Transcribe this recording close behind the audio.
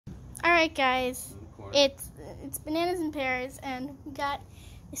Alright guys, it's bananas and pears, and we got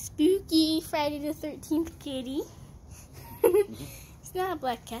a spooky Friday the 13th kitty. He's not a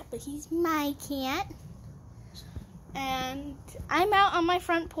black cat, but he's my cat. And I'm out on my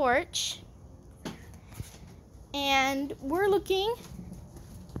front porch, and we're looking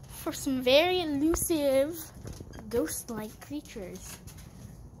for some very elusive ghost-like creatures.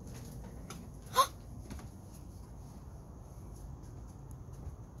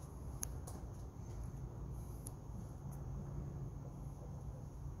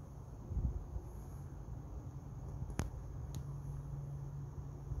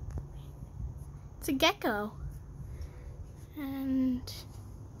 It's a gecko. And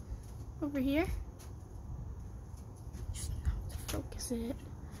over here, just have to focus it.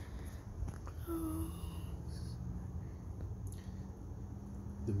 Close.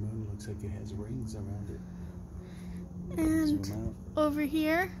 The moon looks like it has rings around it. And over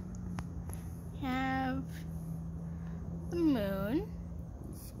here, we have the moon.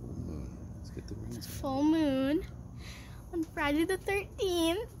 Full moon. Let's get the rings. Full moon on Friday the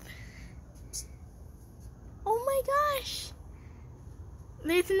 13th. Oh my gosh!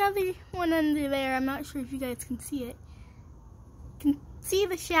 There's another one under there. I'm not sure if you guys can see it. You can see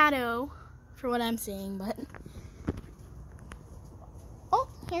the shadow for what I'm seeing, but... Oh,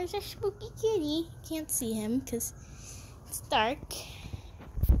 here's our spooky kitty. Can't see him because it's dark.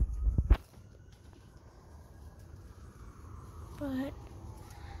 But I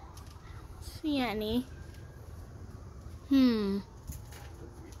don't see any.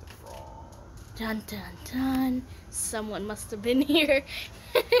 Dun dun dun. Someone must have been here.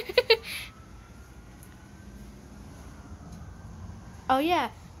 Oh yeah,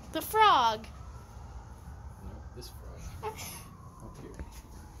 the frog. No, this frog. Up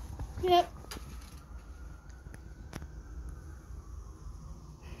here. Yep.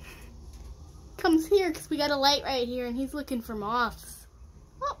 Comes here because we got a light right here and he's looking for moths.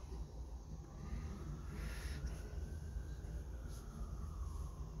 Oh.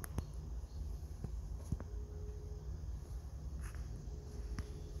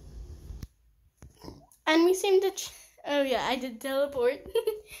 And we seem to, oh yeah, I did teleport.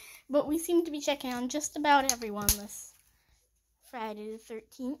 But we seem to be checking on just about everyone this Friday the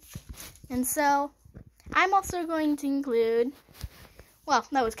 13th. And so, I'm also going to include, well,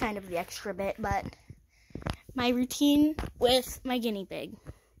 that was kind of the extra bit, but my routine with my guinea pig.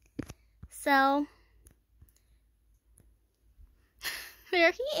 So,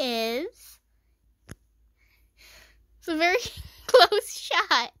 there he is. It's a very close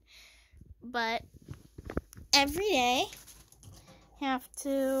shot, but every day, have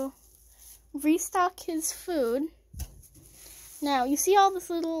to restock his food. Now, you see all this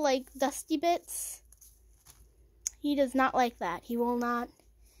little, like, dusty bits? He does not like that. He will not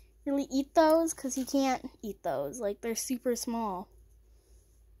really eat those because he can't eat those. Like, they're super small.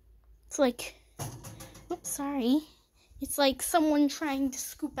 It's like, oops, sorry. It's like someone trying to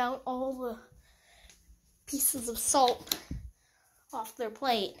scoop out all the pieces of salt off their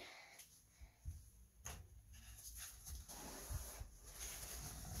plate.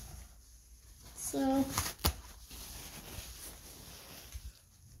 So,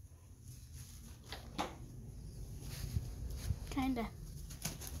 kind of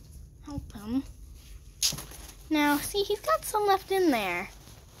help him. Now, see, he's got some left in there.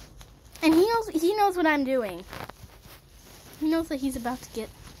 And he knows what I'm doing. He knows that he's about to get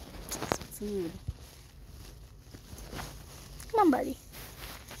some food. Come on, buddy.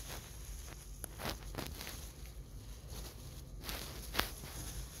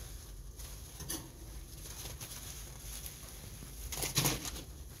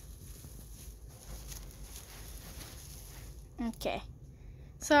 Okay,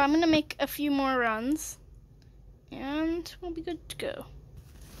 so I'm going to make a few more runs, and we'll be good to go.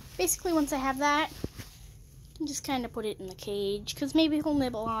 Basically, once I have that, I can just kind of put it in the cage, because maybe he'll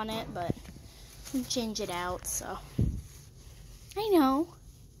nibble on it, but we'll change it out, so. I know,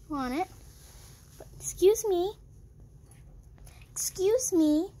 you want it, but excuse me. Excuse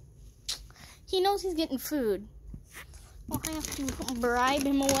me. He knows he's getting food. I'll have to bribe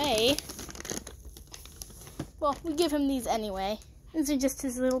him away. Well, we give him these anyway. These are just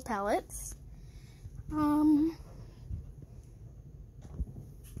his little pellets.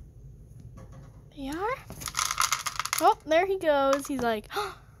 They are? Oh, there he goes. He's like,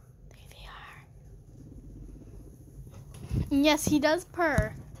 oh, there they are. And yes, he does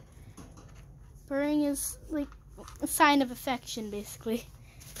purr. Purring is like a sign of affection, basically.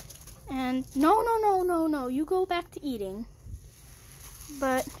 And no, you go back to eating.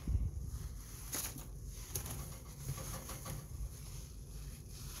 But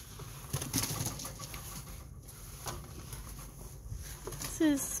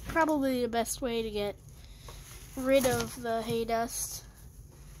This is probably the best way to get rid of the hay dust.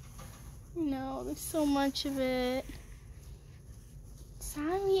 You know, there's so much of it.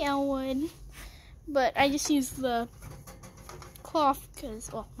 Sorry, Elwood. But I just use the cloth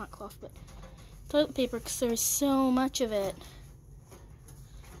because, well, not cloth, but toilet paper because there's so much of it.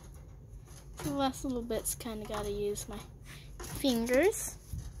 The last little bits kind of got to use my fingers.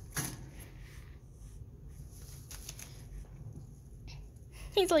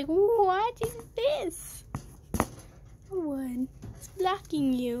 He's like, what is this? Elwood, it's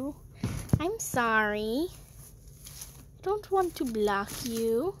blocking you. I'm sorry. I don't want to block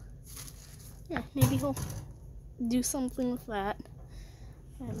you. Yeah, maybe he'll do something with that.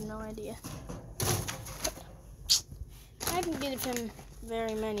 I have no idea. I didn't give him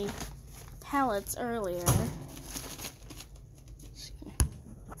very many pellets earlier.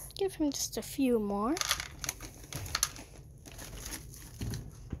 Give him just a few more.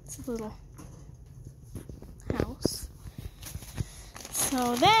 It's a little house.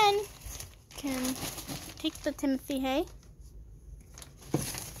 So then can take the Timothy hay.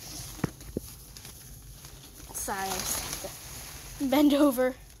 Sorry, I just have to bend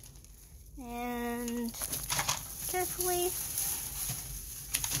over and carefully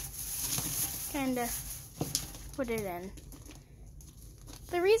kind of put it in.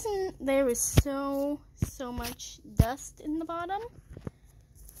 The reason there was so much dust in the bottom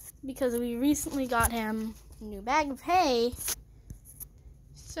because we recently got him a new bag of hay.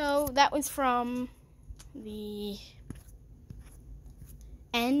 So that was from the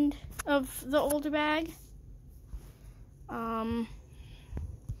end of the older bag.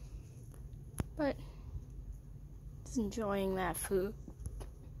 But he's enjoying that food.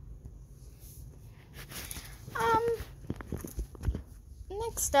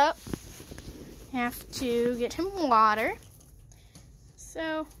 Next up, have to get him water.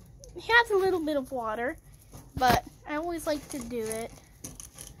 So he has a little bit of water, but I always like to do it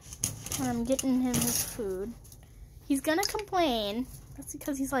when I'm getting him his food. He's gonna complain. That's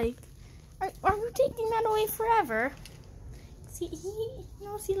because he's like, are you taking that away forever? See, he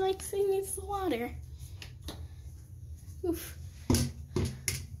knows he likes, he needs the water. Oof.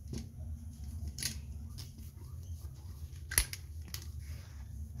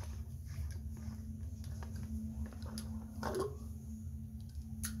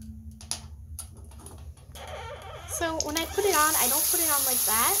 So when I put it on, I don't put it on like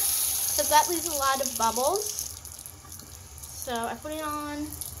that, because that leaves a lot of bubbles. So I put it on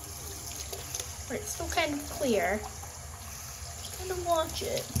where it's still kind of clear. Just kind of watch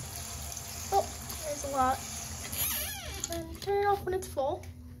it. Oh, there's a lot. And turn it off when it's full.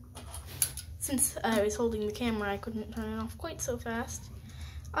 Since I was holding the camera, I couldn't turn it off quite so fast.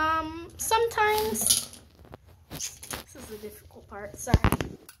 Sometimes, this is the difficult part, sorry.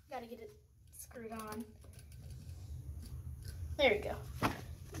 Gotta get it screwed on. There we go.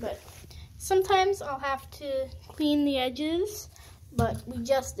 But sometimes I'll have to clean the edges, but we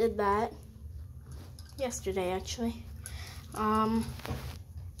just did that yesterday, actually.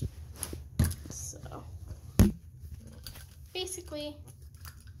 So basically,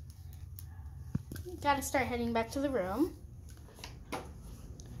 gotta start heading back to the room.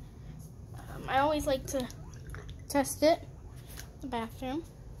 I always like to test it in the bathroom.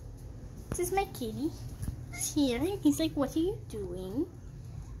 This is my kitty. He's here. He's like, what are you doing?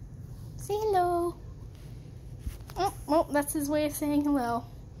 Say hello. Oh, well, that's his way of saying hello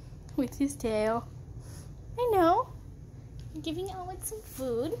with his tail. I know. I'm giving Elwood some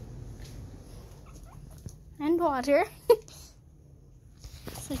food and water.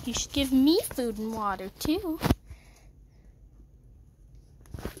 It's like you should give me food and water too.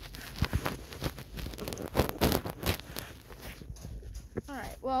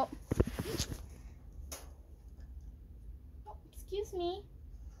 Alright, well, oh, excuse me.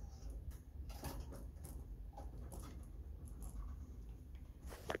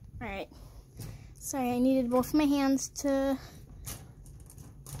 Alright, sorry, I needed both my hands to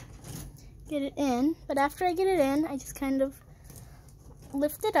get it in, but after I get it in, I just kind of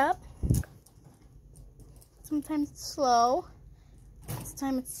lift it up. Sometimes it's slow. This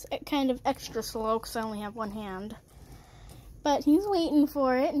time it's kind of extra slow because I only have one hand. But he's waiting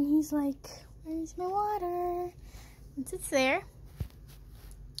for it, and he's like, where's my water? Once it's there,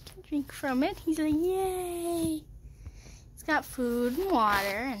 I can drink from it. He's like, yay! It's got food and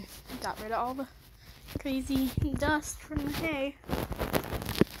water, and got rid of all the crazy dust from the hay.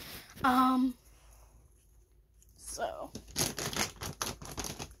 So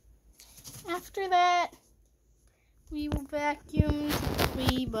after that, we will vacuum,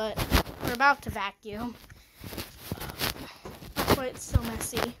 but we're about to vacuum. why it's so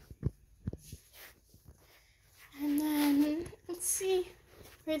messy. And then, let's see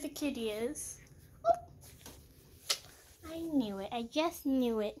where the kitty is. Oh, I knew it. I just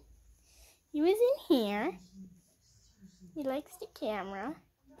knew it. He was in here. He likes the camera.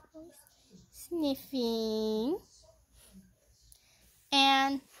 Sniffing.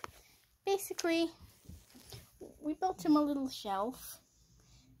 And basically, we built him a little shelf.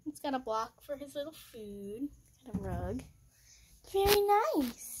 It's got a block for his little food. Got a rug. Very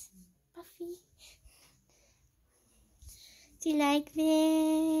nice. Buffy. Do you like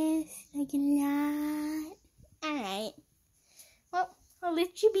this? Like a lot? Alright. Well, I'll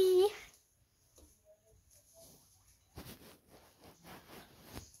let you be.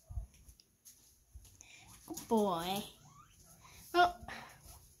 Good boy. Oh,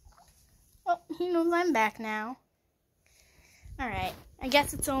 he knows I'm back now. Alright, I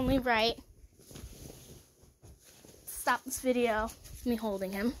guess it's only right. Stop this video with me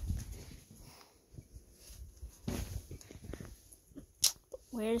holding him.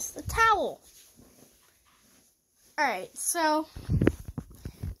 Where's the towel? Alright, so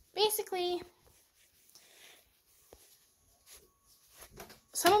basically,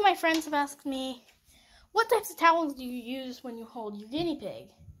 some of my friends have asked me, what types of towels do you use when you hold your guinea pig?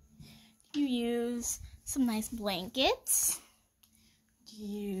 Do you use some nice blankets? Do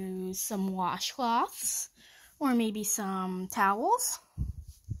you use some washcloths? Or maybe some towels?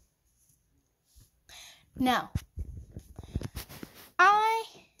 No.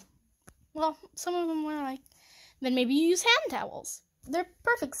 Well, some of them were like, then maybe you use hand towels. They're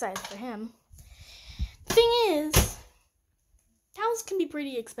perfect size for him. The thing is, towels can be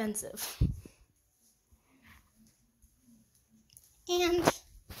pretty expensive. And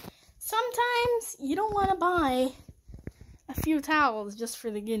sometimes you don't want to buy a few towels just for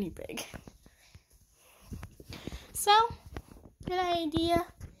the guinea pig. So, good idea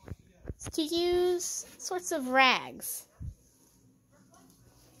is to use sorts of rags.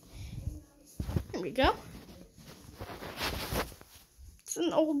 There we go. It's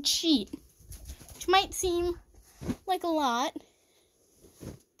an old sheet, which might seem like a lot,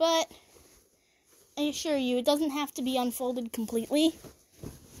 but I assure you, it doesn't have to be unfolded completely.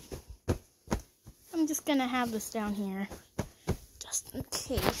 I'm just gonna have this down here, just in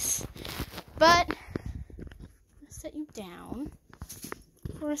case. But, I'm gonna set you down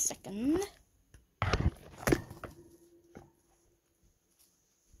for a second.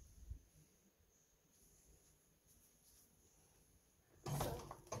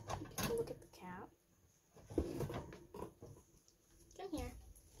 Look at the cat. Come here.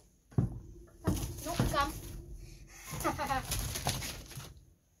 Come. Nope, come.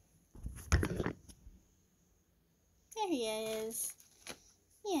 There he is.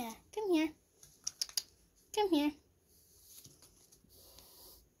 Yeah, come here. Come here.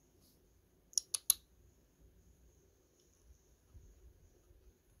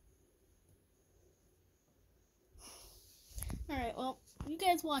 Alright, well, you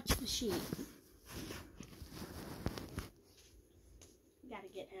guys watch the sheet. Gotta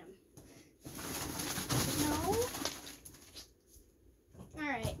get him. No?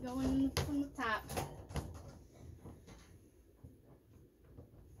 Alright, going from the top.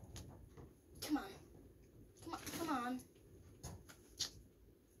 Come on. Come on, come on.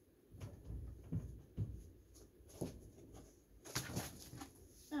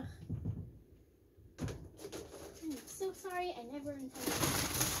 Ugh. I'm so sorry, I never intended.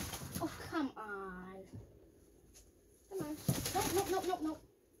 Oh, come on. Come on. Nope, nope, nope, nope, nope.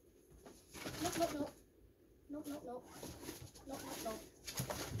 Nope, nope, nope. Nope, nope, nope. Nope, nope, nope.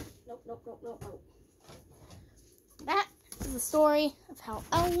 Nope, nope, nope, nope, nope. That is the story of how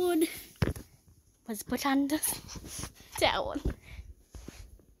Elwood was put on the towel.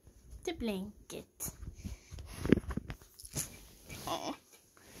 The blanket. Oh,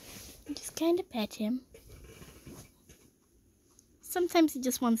 just kind of pet him. Sometimes he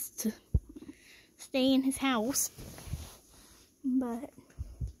just wants to stay in his house, but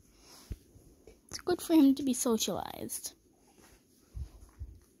it's good for him to be socialized.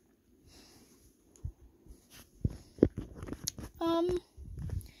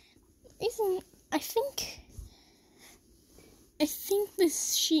 I think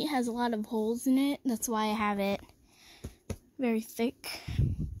this sheet has a lot of holes in it. That's why I have it very thick.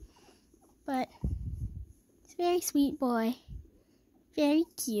 But it's a very sweet boy. Very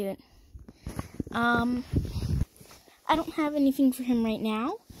cute. I don't have anything for him right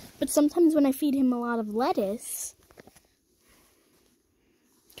now, but sometimes when I feed him a lot of lettuce.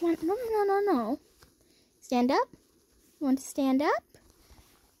 Come on, no, no, no, no, no. Stand up. You want to stand up?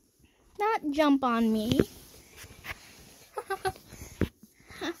 Not jump on me.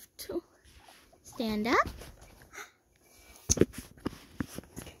 stand up.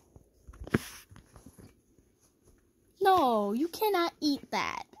 No, you cannot eat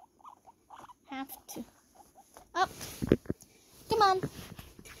that. Have to. Up. Come on.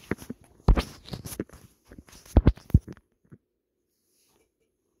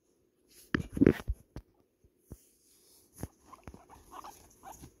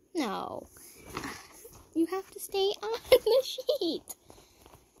 No. You have to stay on the sheet.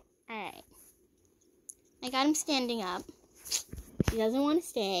 Alright. I got him standing up. He doesn't want to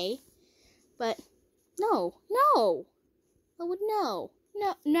stay. But, no. Elwood, no.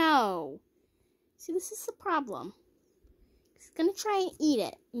 No. See, this is the problem. He's going to try and eat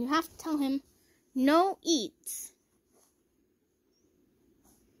it. You have to tell him, no eats.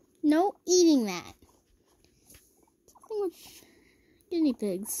 No eating that. Something with guinea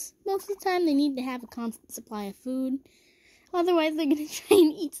pigs. Most of the time, they need to have a constant supply of food. Otherwise, they're going to try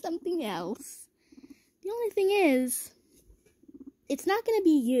and eat something else. The only thing is, it's not going to be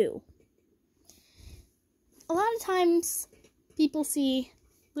you. A lot of times, people see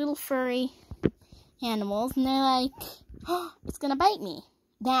little furry animals, and they're like, oh, it's going to bite me.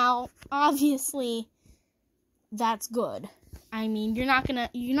 Now, obviously, that's good. I mean, you're not gonna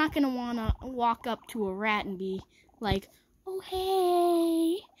want to walk up to a rat and be like, oh,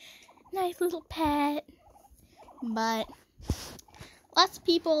 hey, nice little pet. But lots of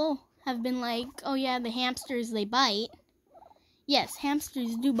people have been like, oh yeah, the hamsters, they bite. Yes,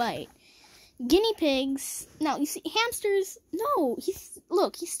 hamsters do bite. Guinea pigs, no, you see, hamsters, no, he's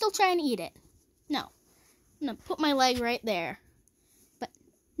still trying to eat it. No, I'm going to put my leg right there. But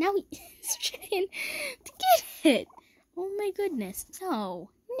now he's trying to get it. Oh my goodness, no.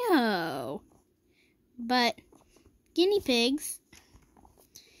 But guinea pigs,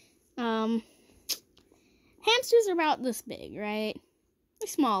 hamsters are about this big, right? They're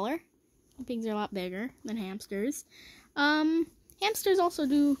smaller. Pigs are a lot bigger than hamsters. Hamsters also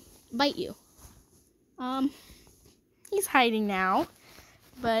do bite you. He's hiding now,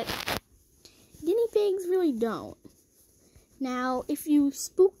 but guinea pigs really don't. Now, if you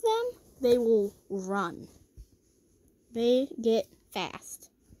spook them, they will run. They get fast.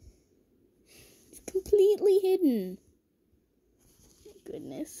 It's completely hidden. My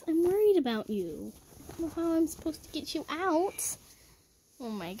goodness, I'm worried about you. I don't know how I'm supposed to get you out. Oh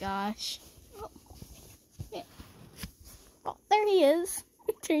my gosh. Oh, yeah. Oh, there he is.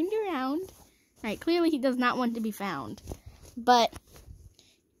 Turned around. Alright, clearly he does not want to be found. But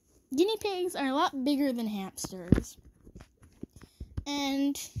guinea pigs are a lot bigger than hamsters.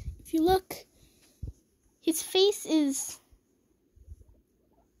 And if you look, his face is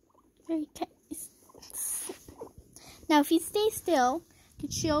very... Now, if you stay still, I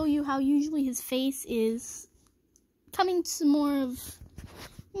could show you how usually his face is coming to more of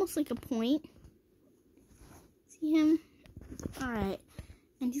almost like a point. See him? Alright.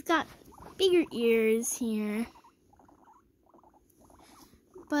 And he's got bigger ears here.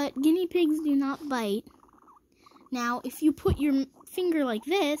 But guinea pigs do not bite. Now, if you put your finger like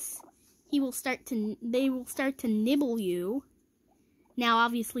this, they will start to nibble you. Now,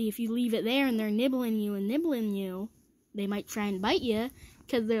 obviously, if you leave it there and they're nibbling you, they might try and bite you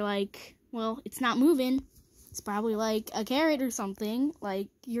because they're like, well, it's not moving. It's probably like a carrot or something. Like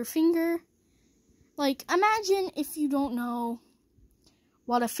your finger. Like, imagine if you don't know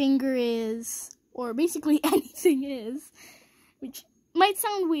what a finger is, or basically anything is, which might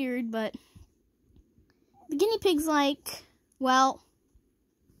sound weird, but the guinea pig's like, well,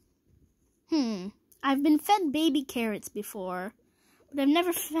 I've been fed baby carrots before, but I've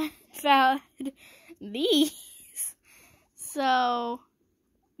never fed these. So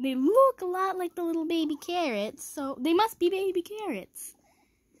they look a lot like the little baby carrots, so they must be baby carrots.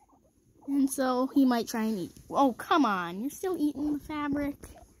 And so he might try and eat. Oh, come on. You're still eating the fabric?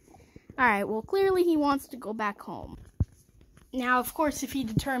 Alright, well, clearly he wants to go back home. Now, of course, if he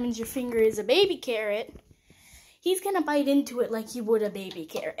determines your finger is a baby carrot, he's going to bite into it like he would a baby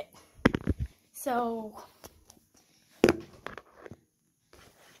carrot. So,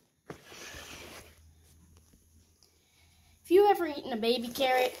 if you ever eaten a baby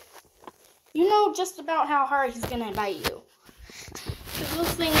carrot, you know just about how hard he's going to bite you. Because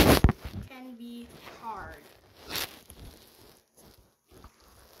those things can be hard.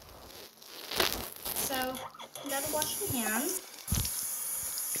 So, you gotta wash your hands.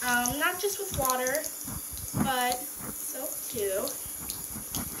 Not just with water, but soap too.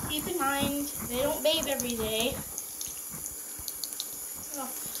 Keep in mind, they don't bathe every day. Well,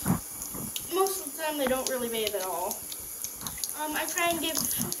 most of the time, they don't really bathe at all. I try and give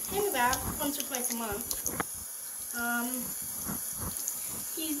him a bath once or twice a month.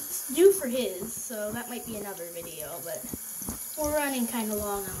 he's due for his, so that might be another video, but we're running kind of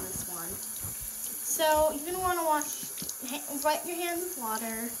long on this one. So you're going to want to wet your hands with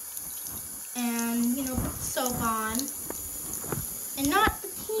water and, you know, put the soap on. And not the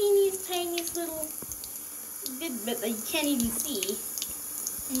teeniest, tiniest little bit that you can't even see.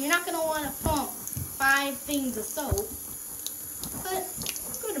 And you're not going to want to pump 5 things of soap, but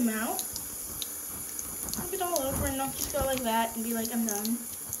a good amount. Rub it all over and don't just go like that and be like, I'm done.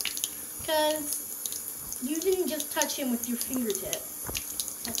 Because you didn't just touch him with your fingertip.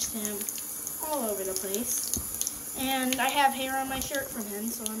 Touched him all over the place. And I have hair on my shirt from him,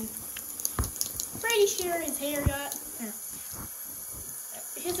 so I'm pretty sure his hair got,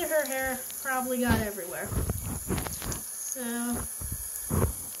 his or her hair probably got everywhere. So,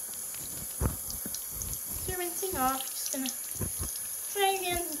 after rinsing off, just gonna try your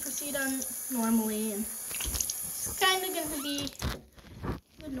hands and proceed on normally, and it's kind of gonna be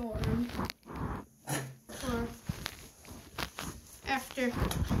the norm for after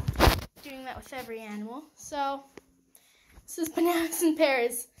doing that with every animal. So, this is Bananas and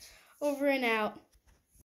Pears, over and out.